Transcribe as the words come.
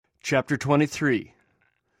Chapter 23.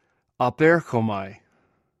 Aperchomai.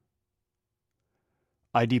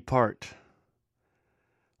 I depart.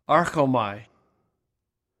 Archomai.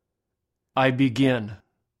 I begin.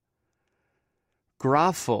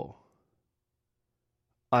 Grapho.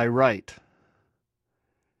 I write.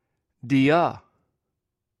 Dia.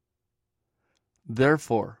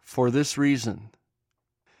 Therefore, for this reason.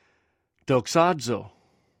 Doxazo.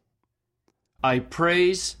 I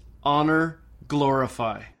praise, honor,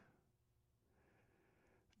 glorify.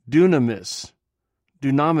 Dunamis,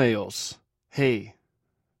 dunameos, hey.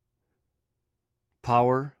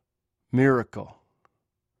 Power, miracle.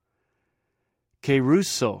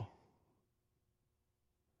 Keruso.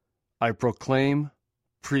 I proclaim,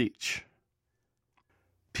 preach.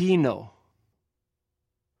 Pino.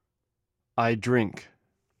 I drink.